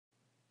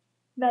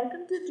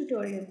Welcome to the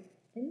tutorial.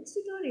 In this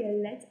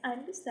tutorial, let's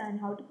understand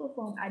how to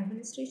perform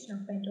administration of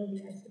Pentaho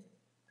BI.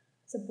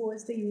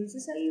 Suppose the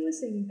users are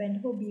using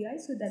Pentaho BI,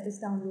 so that is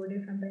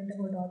downloaded from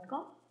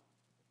pentaho.com.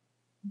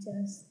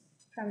 Just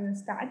from your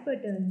start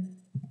button.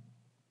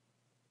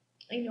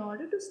 In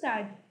order to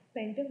start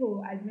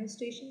Pentaho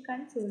administration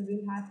console,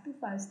 we'll have to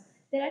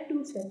there are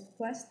two steps.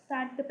 First,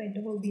 start the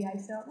Pentaho BI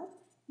server,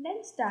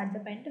 then start the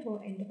Pentaho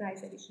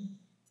Enterprise Edition.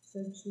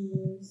 So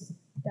choose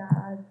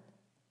start.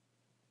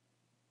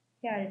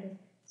 Here it is.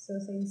 So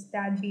say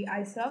start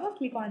BI server,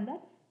 click on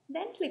that,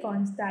 then click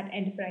on start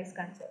enterprise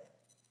console.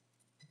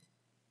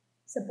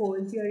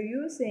 Suppose you're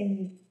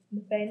using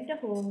the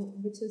Pentaho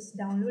which is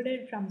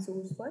downloaded from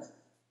source first.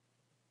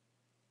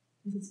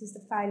 This is the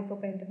file for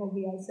Pentaho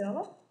BI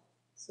server.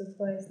 So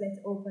first let's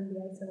open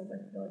BI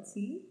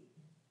server.c.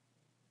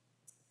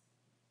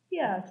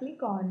 Here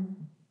click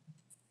on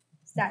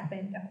start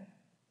Pentaho.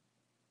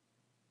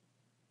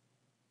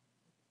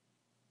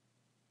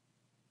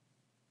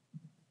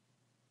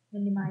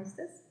 Minimize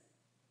this.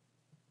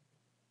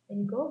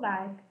 Then go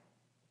back.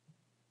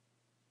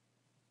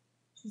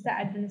 Choose the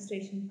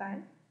administration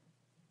file.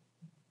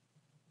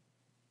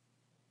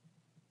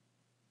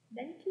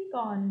 Then click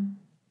on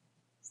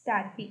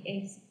Start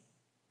PAC,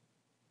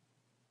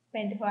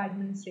 Pentaho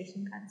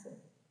Administration Console.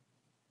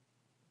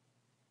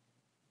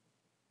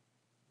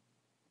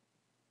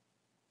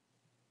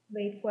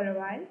 Wait for a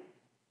while.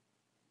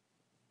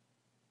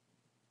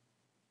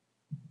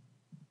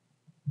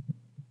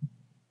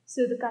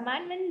 So the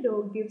command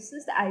window gives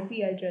us the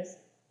IP address.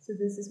 So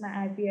this is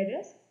my IP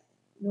address.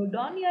 Note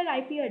down your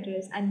IP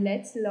address and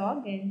let's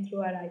log in through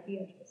our IP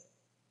address.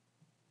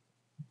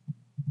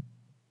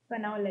 For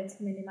now, let's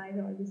minimize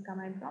all these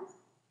command prompts.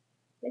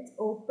 Let's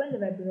open the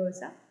web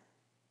browser.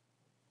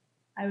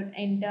 I would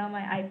enter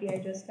my IP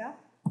address here.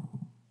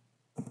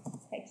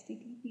 It's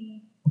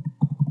HTTP.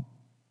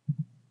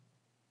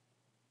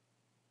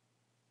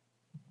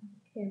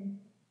 Okay.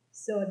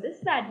 So this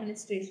is the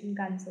administration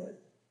console.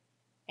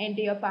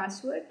 Enter your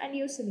password and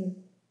username.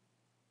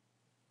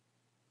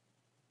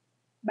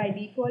 By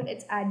default,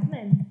 it's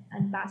admin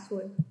and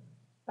password.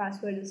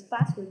 Password is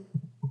password.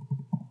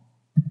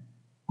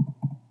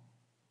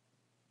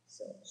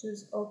 So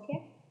choose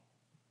OK.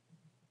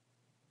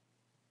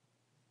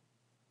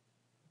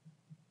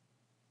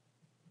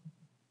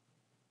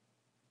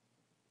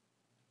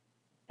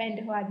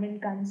 Pentaho admin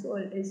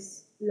console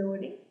is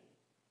loading.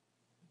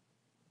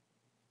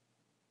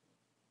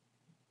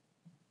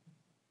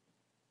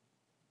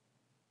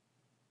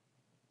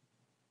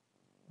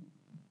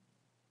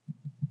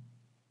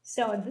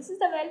 So this is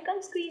the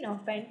welcome screen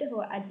of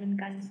Pentaho admin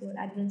console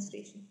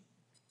administration.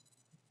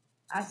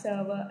 Our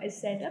server is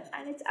set up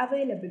and it's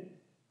available.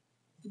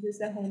 So this is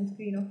the home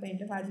screen of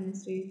Pentaho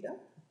administrator.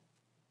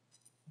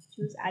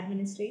 Choose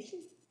administration.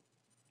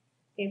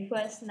 Okay,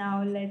 first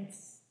now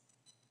let's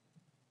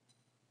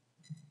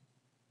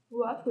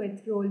work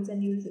with roles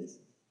and users.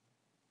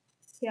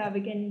 Here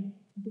we can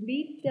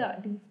delete the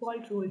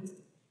default roles.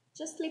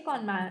 Just click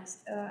on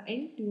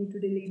N2 to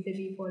delete the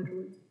default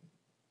roles.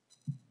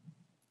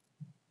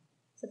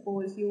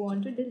 Suppose you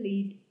want to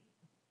delete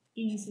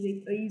ease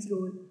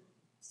role.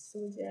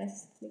 So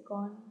just click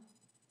on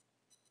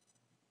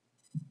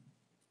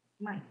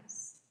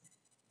minus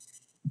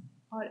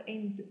or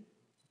N2.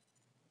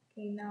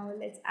 Okay, now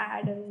let's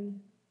add a role.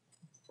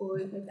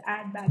 Suppose let's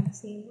add back the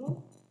same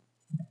role.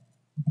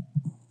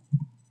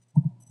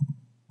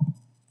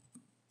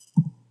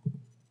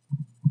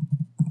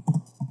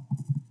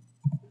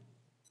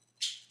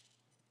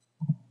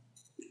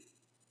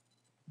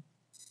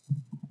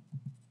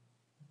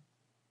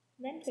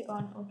 Then click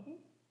on OK.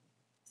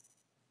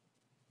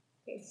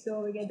 Okay,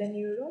 so we get the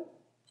new role.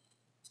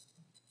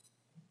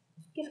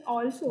 You can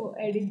also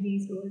edit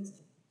these roles.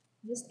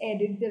 Just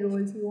edit the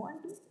roles you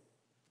want to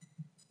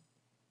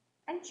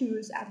and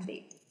choose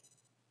update.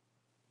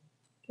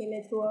 Okay,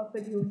 let's work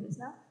with users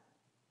now.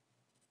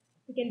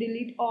 We can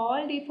delete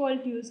all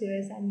default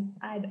users and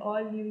add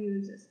all new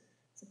users.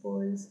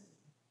 Suppose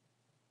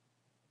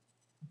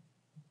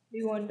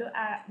we want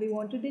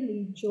to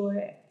delete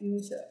Joy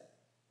user,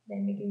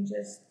 then we can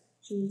just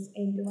choose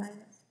into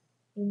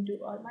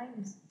or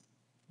minus.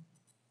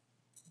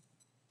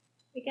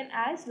 We can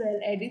as well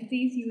edit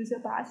these user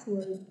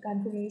password,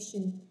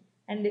 confirmation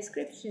and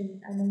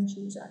description and then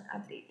choose on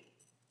update.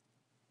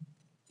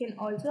 You can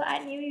also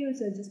add new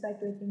user just by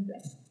clicking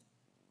plus.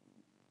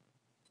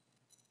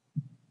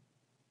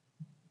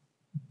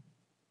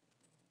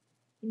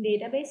 In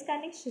database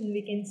connection,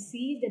 we can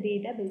see the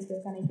database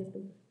we're connected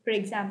to. For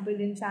example,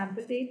 in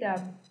sample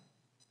data,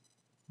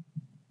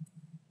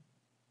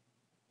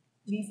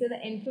 these are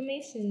the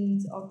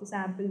informations of the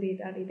sample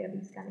data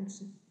database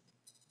connection.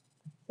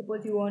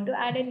 Suppose you want to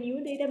add a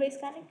new database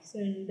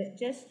connection,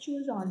 just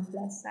choose on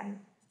plus sign.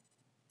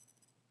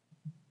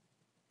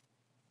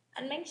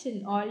 And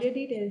mention all your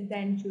details,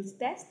 then choose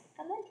test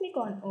and then click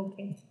on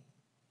OK.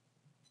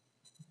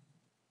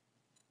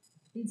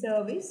 In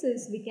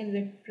services, we can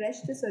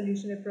refresh the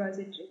solution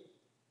repository.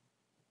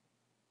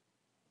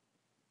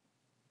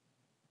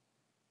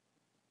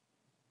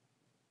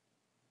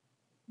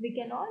 We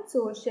can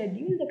also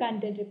schedule the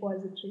content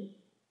repository,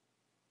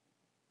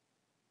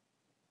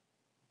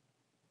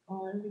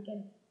 or we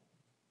can,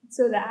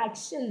 so the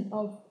action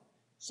of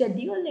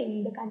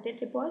scheduling the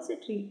content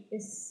repository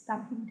is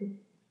completed.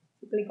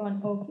 So click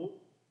on OK.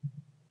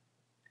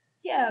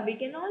 Here we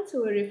can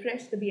also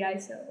refresh the BI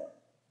server.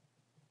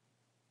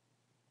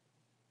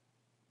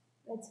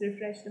 Let's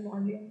refresh the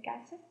Mondrian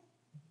cache.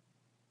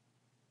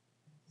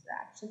 So the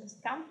action is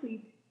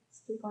complete.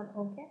 Let's click on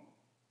OK.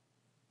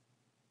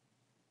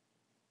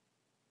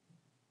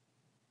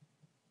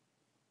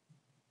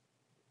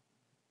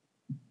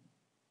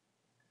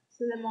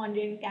 So the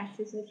Mondrian cache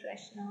is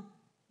refreshed now.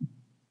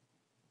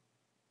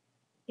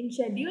 In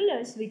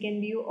schedulers, we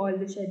can view all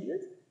the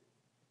schedules.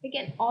 We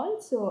can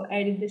also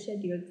edit the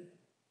schedules.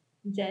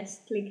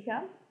 Just click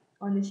here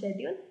on the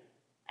schedule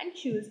and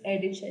choose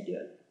Edit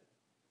Schedule.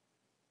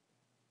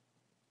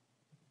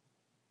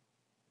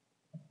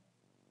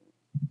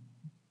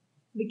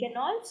 We can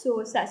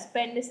also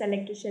suspend the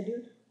selected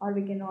schedule, or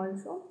we can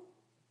also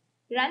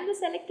run the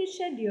selected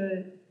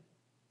schedule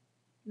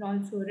and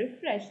also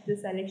refresh the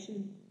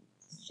selection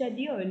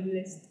schedule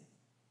list.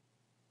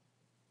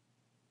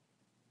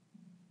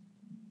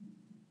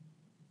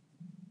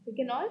 We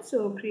can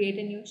also create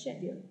a new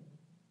schedule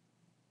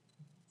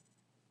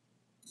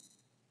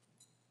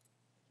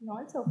and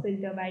also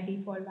filter by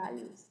default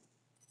values.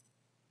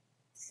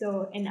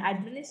 So in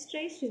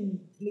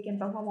administration, we can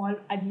perform all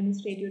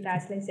administrative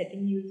tasks like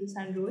setting users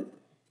and roles.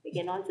 We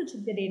can also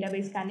check the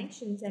database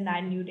connections and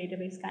add new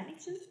database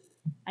connections.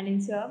 And in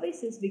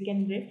services, we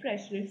can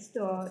refresh,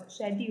 restore,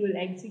 schedule,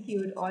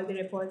 execute all the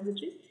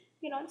repositories.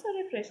 We can also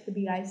refresh the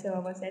BI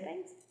server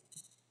settings.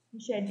 In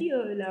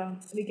schedule,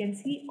 we can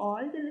see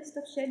all the list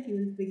of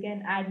schedules. We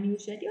can add new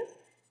schedules.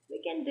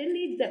 We can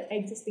delete the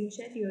existing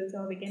schedules,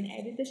 or we can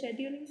edit the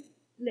scheduling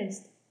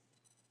list.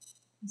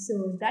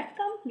 So that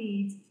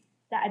completes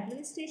the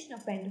administration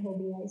of Pentaho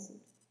BI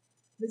suite.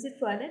 Visit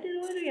further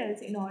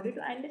tutorials in order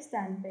to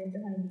understand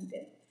Pentaho in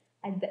detail.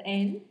 At the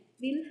end,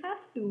 we'll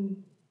have to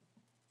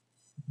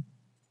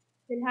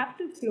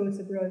close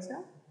the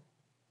browser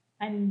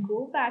and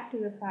go back to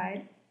the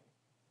file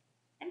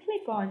and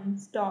click on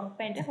Stop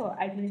Pentaho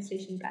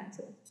Administration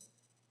Console.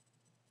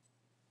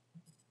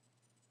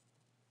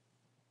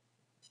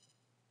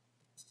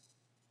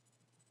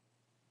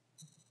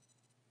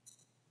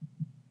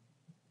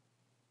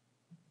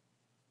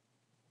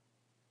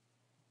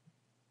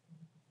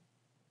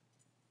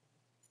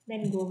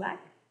 Then go back.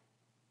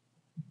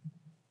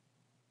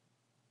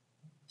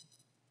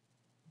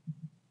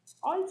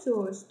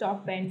 Also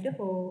stop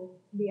Pentaho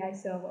BI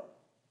server.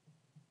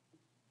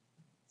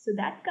 So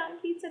that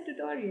completes the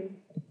tutorial.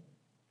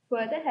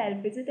 Further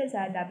help, visit us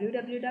at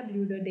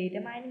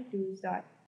www.dataminingtools.com.